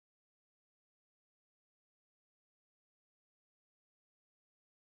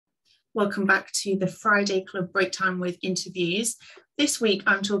Welcome back to the Friday Club Break Time with interviews. This week,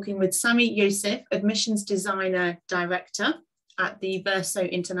 I'm talking with Sami Yosef, Admissions Designer Director at the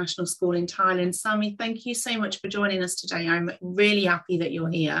VERSO International School in Thailand. Sami, thank you so much for joining us today. I'm really happy that you're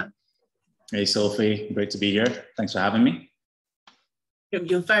here. Hey, Sophie, great to be here. Thanks for having me.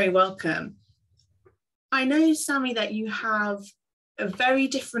 You're very welcome. I know, Sami, that you have a very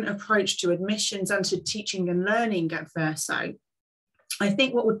different approach to admissions and to teaching and learning at VERSO. I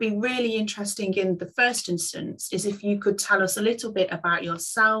think what would be really interesting in the first instance is if you could tell us a little bit about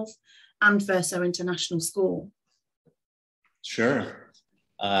yourself and VERSO International School. Sure.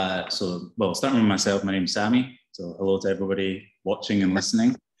 Starting with myself, my name's Sami. So hello to everybody watching and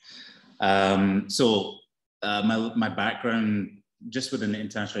listening. My background just within the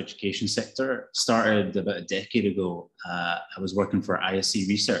international education sector started about a decade ago. I was working for ISC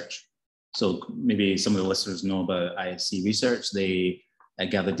Research. So maybe some of the listeners know about ISC Research. They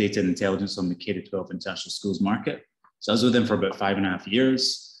gather data and intelligence on the K-12 international schools market. So I was with them for about 5.5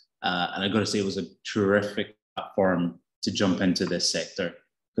 years. And I got to say, it was a terrific platform to jump into this sector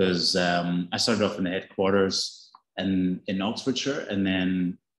because I started off in the headquarters in Oxfordshire. And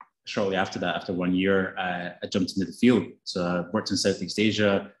then shortly after that, after 1 year, I jumped into the field. So I worked in Southeast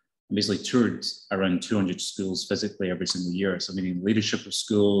Asia and basically toured around 200 schools physically every single year. So meaning leadership of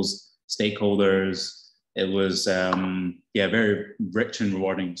schools, stakeholders. It was a very rich and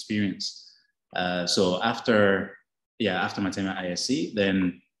rewarding experience. So after my time at ISC,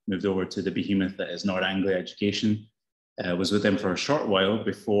 then moved over to the behemoth that is North Anglia Education. Was with them for a short while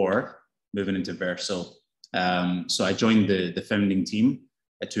before moving into VERSO. So I joined the founding team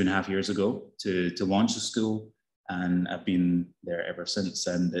 2.5 years ago to launch the school, and I've been there ever since.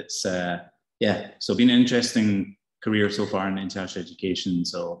 And it's so been an interesting career so far in international education.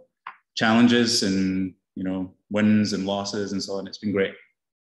 So challenges and wins and losses and so on. It's been great.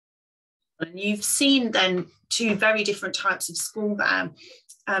 And you've seen then two very different types of school there.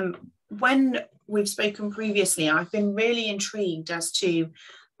 When we've spoken previously, I've been really intrigued as to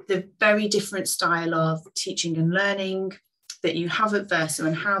the very different style of teaching and learning that you have at VERSO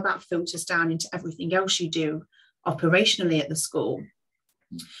and how that filters down into everything else you do operationally at the school.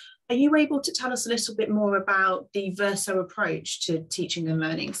 Are you able to tell us a little bit more about the VERSO approach to teaching and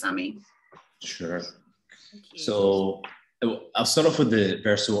learning, Sami? Sure. So I'll start off with the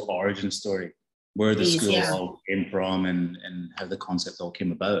VERSO origin story, where the school all came from and how the concept all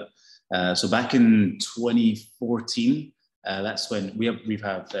came about. So back in 2014, that's when we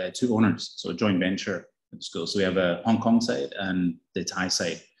have two owners, so a joint venture at the school. So we have a Hong Kong side and the Thai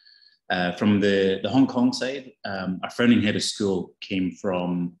side. From the Hong Kong side, our founding head of school came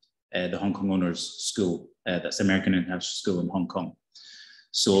from the Hong Kong owners' school. That's the American International School in Hong Kong.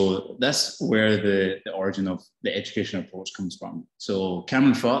 So that's where the origin of the education approach comes from. So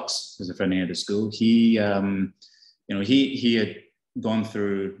Cameron Fox, who's a founding head of school, he had gone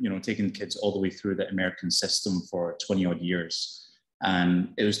through, taking kids all the way through the American system for 20 odd years.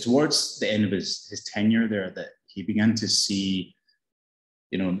 And it was towards the end of his tenure there that he began to see,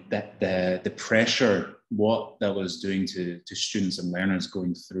 that the pressure, what that was doing to students and learners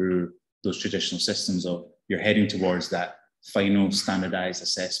going through those traditional systems of you're heading towards that final standardized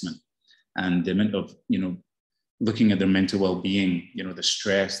assessment, and the amount of, looking at their mental well-being, the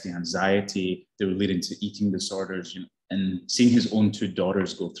stress, the anxiety that were leading to eating disorders, and seeing his own two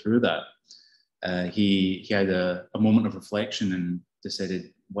daughters go through that. He had a moment of reflection and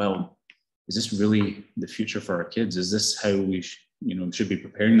decided, well, is this really the future for our kids? Is this how we should be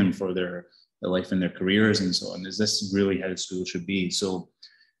preparing them for their life and their careers and so on? Is this really how the school should be? So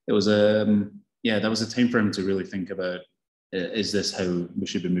it was that was a time for him to really think about, is this how we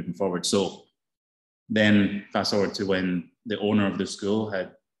should be moving forward? So then fast forward to when the owner of the school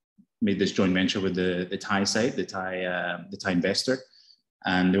had made this joint venture with the Thai side, the Thai investor,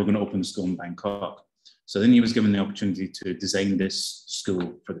 and they were going to open the school in Bangkok. So then he was given the opportunity to design this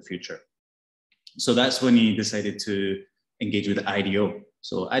school for the future. So that's when he decided to engage with IDEO.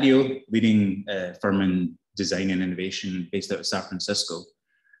 So IDEO, leading firm in design and innovation based out of San Francisco.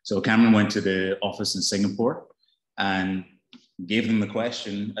 So Cameron went to the office in Singapore and gave them the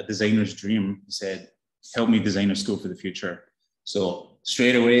question, a designer's dream. He said, help me design a school for the future. So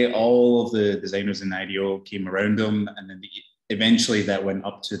straight away, all of the designers in IDEO came around him. And then eventually that went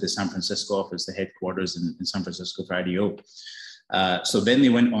up to the San Francisco office, the headquarters in San Francisco for IDEO. So then they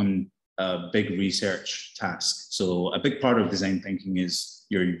went on a big research task. So a big part of design thinking is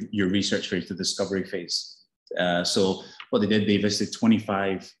your research phase, the discovery phase. So what they did, they visited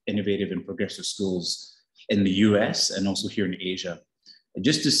 25 innovative and progressive schools in the US and also here in Asia,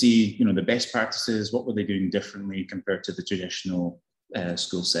 just to see, the best practices, what were they doing differently compared to the traditional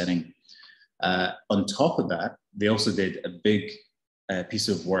school setting. On top of that, they also did a big piece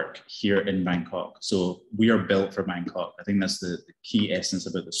of work here in Bangkok. So we are built for Bangkok. I think that's the key essence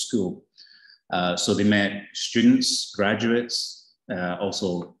about the school. So they met students, graduates,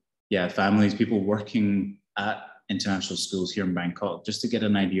 also, families, people working at international schools here in Bangkok, just to get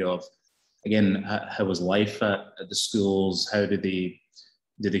an idea of, again, how was life at the schools? How did they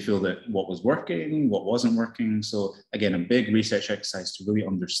feel that what was working, what wasn't working? So again, a big research exercise to really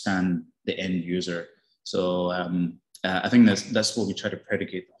understand the end user. So I think that's what we try to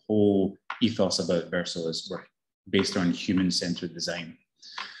predicate the whole ethos about VERSO, is we're based on human-centered design.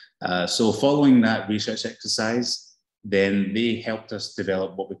 So following that research exercise, then they helped us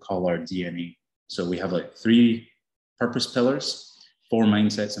develop what we call our DNA. So we have like 3 purpose pillars, 4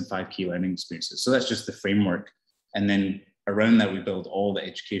 mindsets, and 5 key learning experiences. So that's just the framework. And then around that, we build all the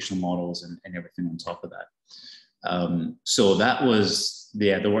educational models and everything on top of that. So that was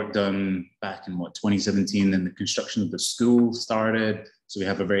the work done back in 2017. Then the construction of the school started. So we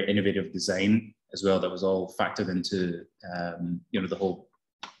have a very innovative design as well that was all factored into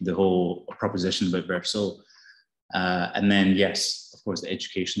the whole proposition about VERSO. And then, yes, of course, the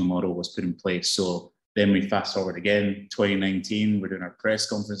educational model was put in place. So then we fast forward again, 2019, we're doing our press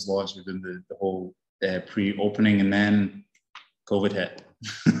conference launch, we're doing the whole pre-opening, and then COVID hit.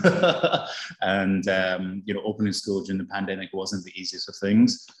 And, opening school during the pandemic wasn't the easiest of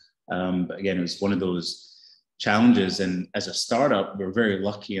things. But again, it was one of those challenges. And as a startup, we're very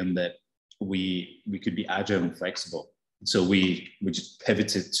lucky in that we could be agile and flexible. So we just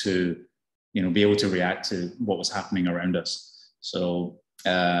pivoted to, be able to react to what was happening around us. So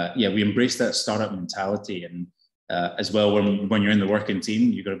we embraced that startup mentality, and as well, when you're in the working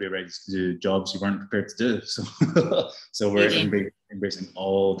team, you've got to be ready to do jobs you weren't prepared to do. So we're embracing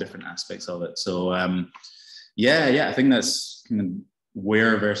all different aspects of it. So I think that's kind of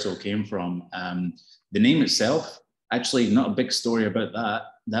where VERSO came from. The name itself, actually, not a big story about that.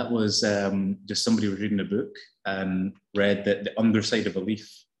 That was just somebody was reading a book and read that the underside of a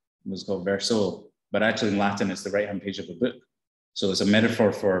leaf was called VERSO, but actually in Latin, it's the right-hand page of a book. So it's a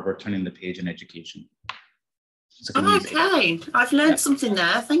metaphor for we're turning the page in education. Okay, I've learned something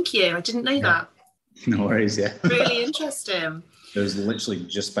there. Thank you. I didn't know that. No worries, yeah. Really interesting. It was literally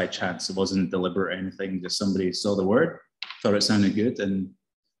just by chance. It wasn't deliberate or anything. Just somebody saw the word, thought it sounded good, and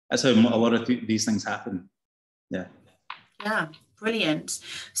that's how a lot of these things happen. Yeah. Yeah, brilliant.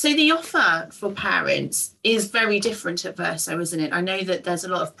 So the offer for parents is very different at VERSO, isn't it? I know that there's a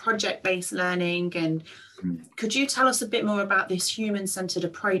lot of project-based learning, and could you tell us a bit more about this human-centered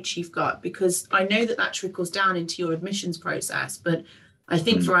approach you've got? Because I know that trickles down into your admissions process, but I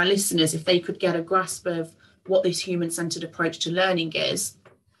think for our listeners, if they could get a grasp of what this human-centered approach to learning is,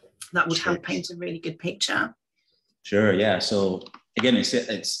 that would help paint a really good picture. Sure, yeah. So again, it's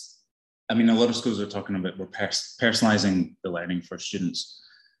a lot of schools are talking about we're personalizing the learning for students.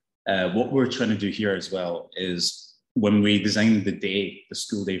 What we're trying to do here as well is when we design the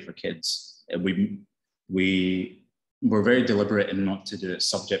school day for kids, we're very deliberate in not to do it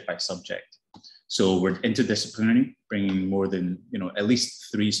subject by subject. So we're interdisciplinary, bringing more than, at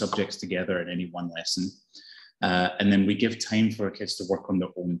least 3 subjects together in any one lesson. And then we give time for kids to work on their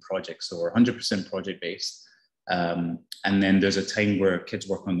own projects. So we're 100% project-based. And then there's a time where kids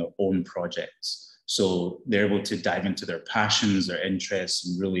work on their own projects. So they're able to dive into their passions, their interests,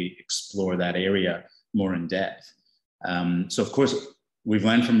 and really explore that area more in depth. So of course, we've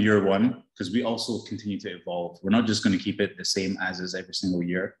learned from year one, because we also continue to evolve. We're not just going to keep it the same as is every single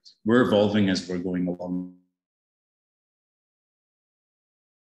year. We're evolving as we're going along,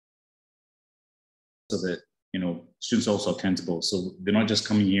 so that, students are also accountable. So they're not just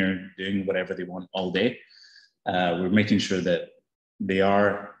coming here doing whatever they want all day. We're making sure that they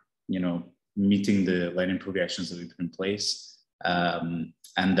are, meeting the learning progressions that we've put in place, and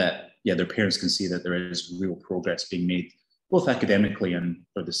that, their parents can see that there is real progress being made, both academically and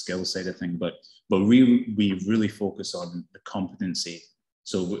for the skills side of things. But we really focus on the competency.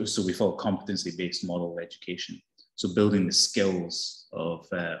 So we follow competency-based model of education. So building the skills of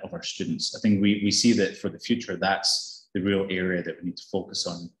our students. I think we see that for the future, that's the real area that we need to focus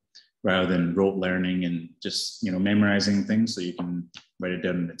on, rather than rote learning and just, memorizing things so you can write it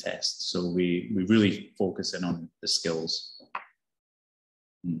down in the test. So we really focus in on the skills.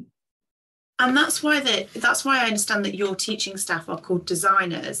 And that's why I understand that your teaching staff are called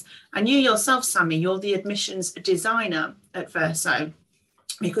designers. And you yourself, Sami, you're the admissions designer at VERSO,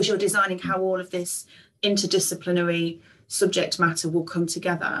 because you're designing how all of this interdisciplinary subject matter will come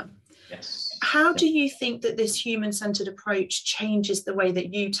together. Yes. How do you think that this human-centered approach changes the way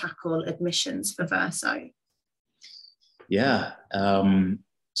that you tackle admissions for VERSO? Yeah.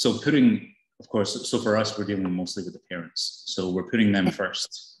 So putting of course, so for us, we're dealing mostly with the parents. So we're putting them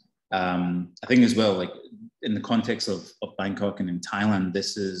first. I think as well, like in the context of Bangkok and in Thailand,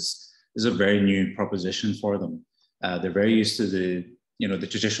 this is a very new proposition for them. They're very used to the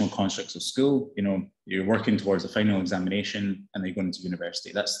traditional constructs of school. You're working towards a final examination and then you're going to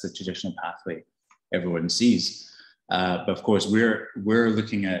university. That's the traditional pathway everyone sees. But of course, we're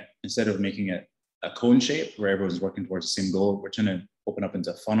looking at, instead of making it a cone shape where everyone's working towards the same goal, we're trying to open up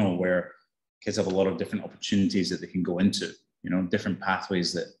into a funnel where kids have a lot of different opportunities that they can go into, different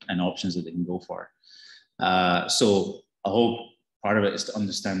pathways and options that they can go for. So a whole part of it is to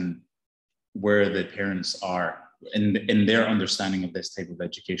understand where the parents are in their understanding of this type of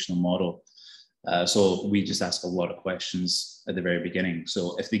educational model. So we just ask a lot of questions at the very beginning.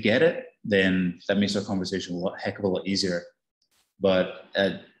 So if they get it, then that makes our conversation a heck of a lot easier. But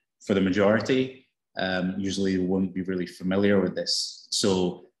for the majority, usually they won't be really familiar with this.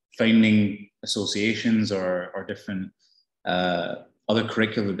 So finding associations or different other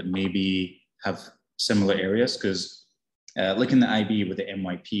curricula that maybe have similar areas, because like in the IB with the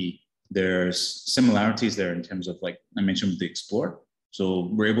MYP, there's similarities there in terms of, like I mentioned, with the Explore. So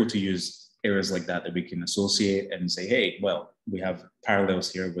we're able to use areas like that we can associate and say, hey, well, we have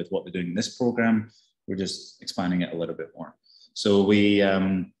parallels here with what they're doing in this program. We're just expanding it a little bit more. So we,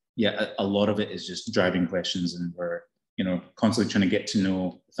 a lot of it is just driving questions, and we're, constantly trying to get to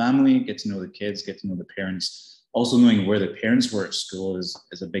know the family, get to know the kids, get to know the parents. Also knowing where the parents were at school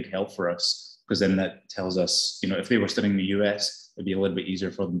is a big help for us, because then that tells us, if they were studying in the US, it'd be a little bit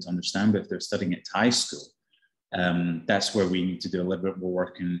easier for them to understand. But if they're studying at Thai school, that's where we need to do a little bit more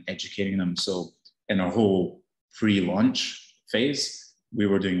work in educating them. So in our whole pre-launch phase, we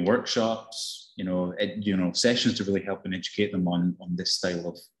were doing workshops, sessions to really help and educate them on this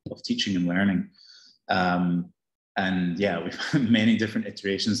style of teaching and learning. And yeah, we've had many different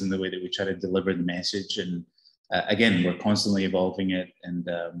iterations in the way that we try to deliver the message. And again, we're constantly evolving it and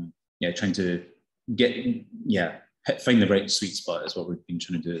trying to find the right sweet spot is what we've been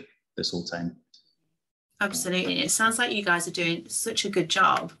trying to do this whole time. Absolutely. It sounds like you guys are doing such a good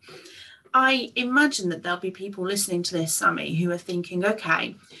job. I imagine that there'll be people listening to this, Sami, who are thinking,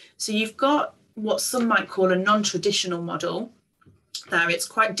 okay, so you've got what some might call a non-traditional model there. It's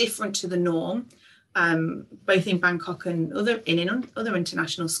quite different to the norm, both in Bangkok and in other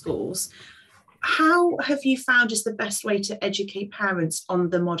international schools. How have you found is the best way to educate parents on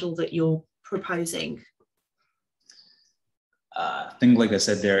the model that you're proposing? I think, like I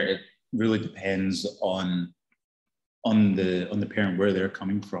said there, it really depends on the parent, where they're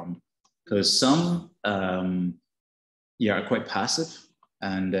coming from, because some are quite passive,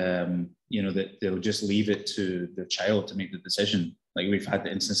 and that they'll just leave it to their child to make the decision. Like we've had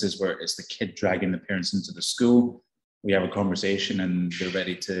the instances where it's the kid dragging the parents into the school. We have a conversation and they're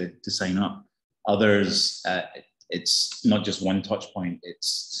ready to sign up. Others, it's not just one touch point,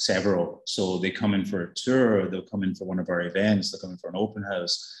 it's several. So they come in for a tour, or they'll come in for one of our events, they'll come in for an open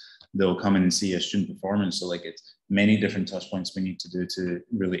house, they'll come in and see a student performance. So like it's many different touch points we need to do to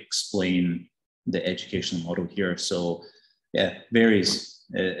really explain the educational model here. So yeah, varies.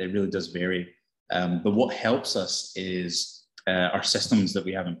 It really does vary. But what helps us is our systems that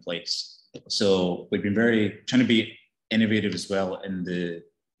we have in place. So we've been trying to be innovative as well in the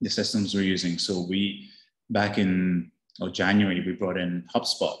systems we're using. So back in January, we brought in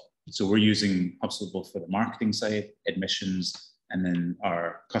HubSpot. So we're using HubSpot both for the marketing side, admissions, and then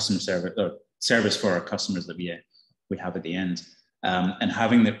our customer service for our customers that we have at the end. And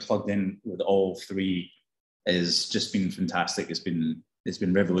having it plugged in with all three has just been fantastic. It's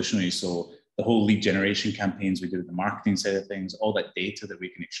been revolutionary. So the whole lead generation campaigns we do, the marketing side of things, all that data that we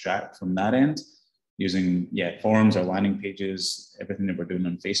can extract from that end using forums or landing pages, everything that we're doing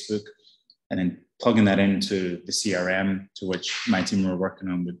on Facebook, and then plugging that into the CRM, to which my team are working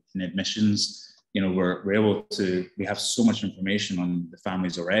on with admissions. We're able to, we have so much information on the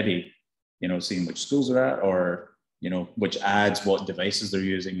families already, seeing which schools they're at, or which ads, what devices they're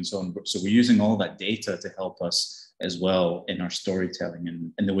using, and so on. So we're using all that data to help us as well in our storytelling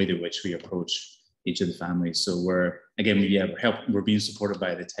and in the way in which we approach each of the families. So we're being supported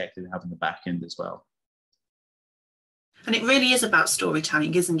by the tech that we have in the back end as well. And it really is about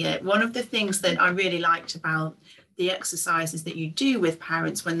storytelling, isn't it? One of the things that I really liked about the exercises that you do with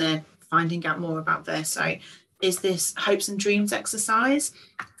parents when they're finding out more about VERSO is this hopes and dreams exercise.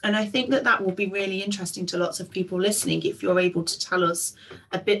 And I think that will be really interesting to lots of people listening if you're able to tell us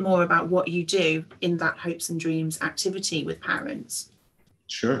a bit more about what you do in that hopes and dreams activity with parents.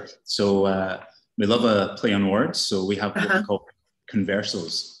 Sure. So we love a play on words. So we have what we call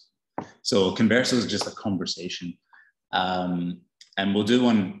conversos. So converso is just a conversation. And we'll do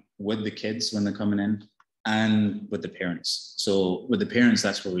one with the kids when they're coming in and with the parents. So with the parents,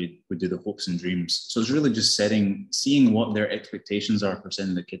 that's where we do the hopes and dreams. So it's really just seeing what their expectations are for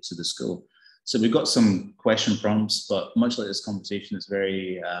sending the kids to the school. So we've got some question prompts, but much like this conversation, it's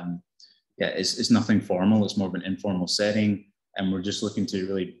very, it's nothing formal. It's more of an informal setting. And we're just looking to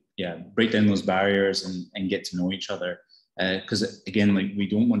really, break down those barriers and get to know each other. Because again, like, we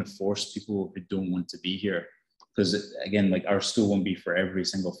don't want to force people who don't want to be here. Because again, like, our school won't be for every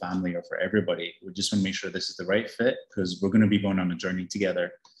single family or for everybody. We just want to make sure this is the right fit, because we're going to be going on a journey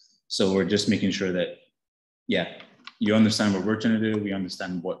together. So we're just making sure that, you understand what we're trying to do. We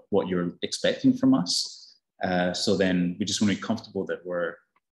understand what you're expecting from us. So then we just want to be comfortable that we're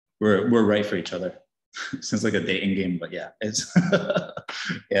right for each other. Sounds like a dating game, but it's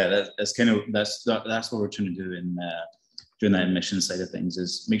that's what we're trying to do in doing that admission side of things,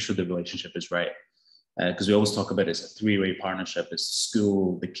 is make sure the relationship is right. Because we always talk about it's a three-way partnership. It's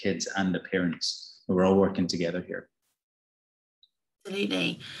school, the kids, and the parents. We're all working together here.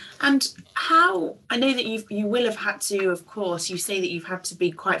 Absolutely. And how, I know that you will have had to, of course, you say that you've had to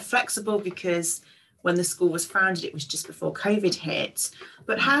be quite flexible, because when the school was founded, it was just before COVID hit.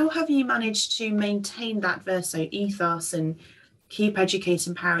 But how have you managed to maintain that VERSO ethos and keep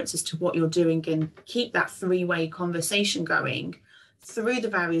educating parents as to what you're doing, and keep that three-way conversation going through the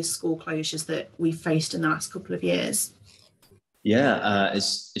various school closures that we've faced in the last couple of years?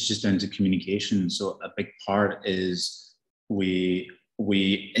 It's just down to communication. So a big part is we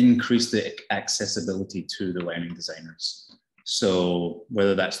increase the accessibility to the learning designers. So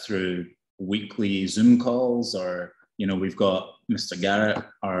whether that's through weekly Zoom calls, or we've got Mr. Garrett,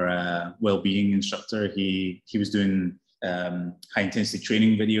 our well-being instructor. He was doing high intensity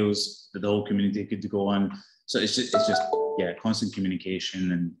training videos that the whole community could go on. So it's just constant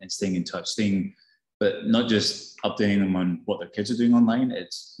communication and staying in touch, but not just updating them on what their kids are doing online.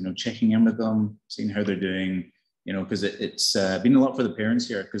 It's checking in with them, seeing how they're doing. Because it's been a lot for the parents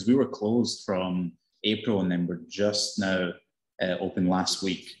here, because we were closed from April, and then we're just now open last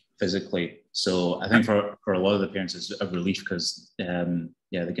week physically. So I think for a lot of the parents, it's a relief, because they're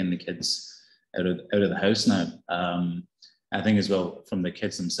getting the kids out of the house now. I think as well, from the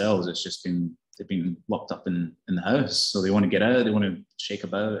kids themselves, it's just they've been locked up in the house, so they want to get out, they want to shake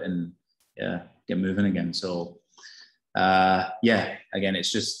about and get moving again. So again,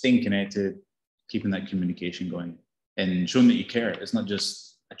 it's just staying connected, keeping that communication going, and showing that you care. It's not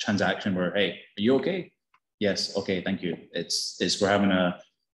just a transaction where, hey, are you okay? Yes, okay, thank you. It's we're having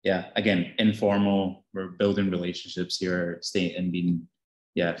again, informal, we're building relationships here, staying and being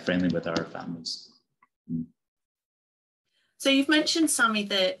friendly with our families. So you've mentioned, Sami,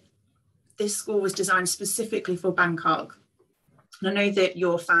 that this school was designed specifically for Bangkok. And I know that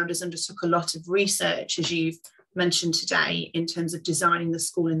your founders undertook a lot of research, as you've mentioned today, in terms of designing the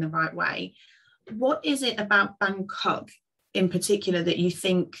school in the right way. What is it about Bangkok in particular that you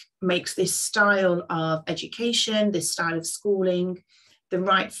think makes this style of education, this style of schooling, the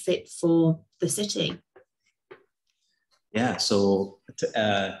right fit for the city? So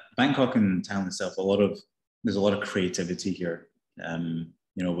Bangkok and Thailand itself, there's a lot of creativity here.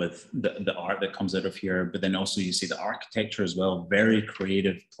 With the art that comes out of here, but then also you see the architecture as well. Very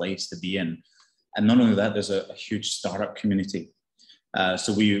creative place to be in, and not only that, there's a huge startup community.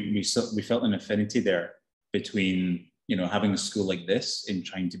 So we felt an affinity there between having a school like this and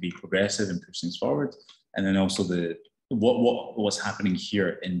trying to be progressive and push things forward, and then also what was happening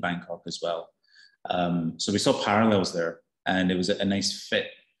here in Bangkok as well. So we saw parallels there, and it was a nice fit.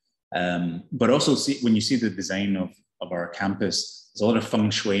 But also when you see the design of our campus, there's a lot of feng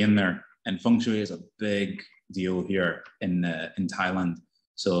shui in there, and feng shui is a big deal here in Thailand.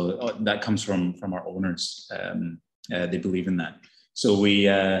 So that comes from our owners. They believe in that. So we,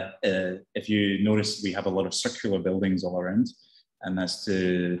 if you notice, we have a lot of circular buildings all around, and that's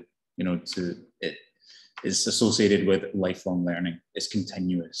it is associated with lifelong learning. It's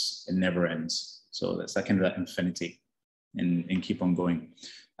continuous; it never ends. So that's that kind of that infinity, and keep on going.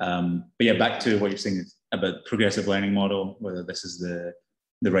 But back to what you're saying about progressive learning model, whether this is the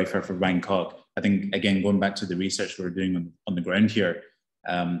right fit for Bangkok. I think, again, going back to the research we were doing on the ground here,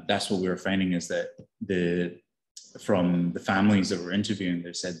 that's what we were finding, is that from the families that we're interviewing,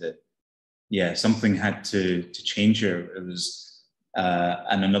 they said that, something had to change here. It was,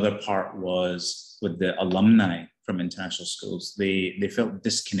 and another part was with the alumni from international schools. They felt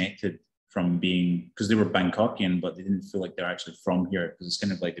disconnected from being, because they were Bangkokian, but they didn't feel like they're actually from here, because it's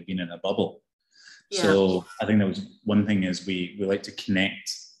kind of like they've been in a bubble. Yeah. So I think that was one thing, is we like to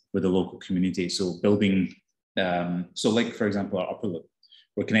connect with the local community. So building, like, for example, our Upper Loop,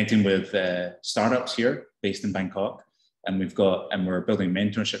 we're connecting with startups here based in Bangkok, And we're building a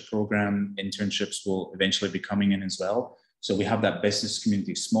mentorship program. Internships will eventually be coming in as well. So we have that business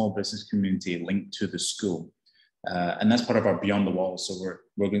community, small business community linked to the school. And that's part of our Beyond the Walls. So we're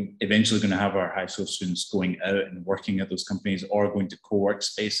eventually going to have our high school students going out and working at those companies or going to co-work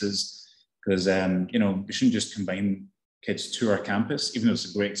spaces, because we shouldn't just combine kids to our campus, even though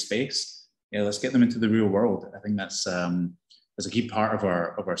it's a great space. Let's get them into the real world. I think that's a key part of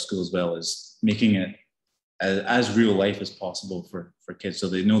our school as well, is making it as real life as possible for kids, so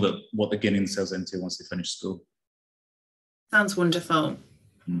they know that what they're getting themselves into once they finish school. Sounds wonderful.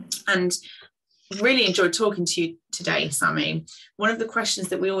 And really enjoyed talking to you today, Sami. One of the questions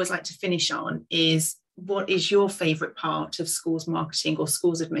that we always like to finish on is, what is your favourite part of schools marketing or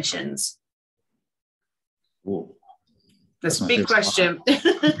schools admissions? Whoa. That's a big question.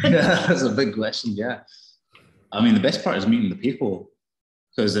 Yeah, that's a big question, yeah. I mean, the best part is meeting the people,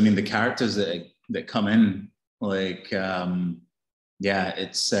 because I mean, the characters that come in, like,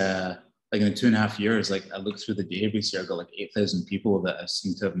 it's like in 2.5 years, like I looked through the database here, I got like 8,000 people that I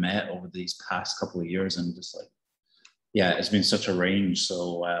seem to have met over these past couple of years, and just like, yeah, it's been such a range.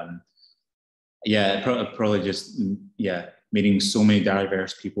 So probably just meeting so many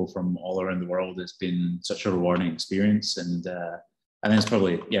diverse people from all around the world has been such a rewarding experience, and it's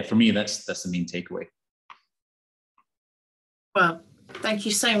probably, for me, that's the main takeaway. Well, thank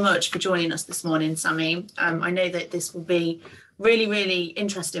you so much for joining us this morning, Sami. I know that this will be really, really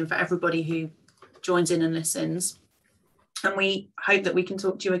interesting for everybody who joins in and listens. And we hope that we can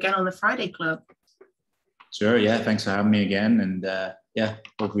talk to you again on the Friday Club. Sure, yeah, thanks for having me again. And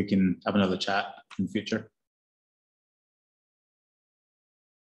hope we can have another chat in the future.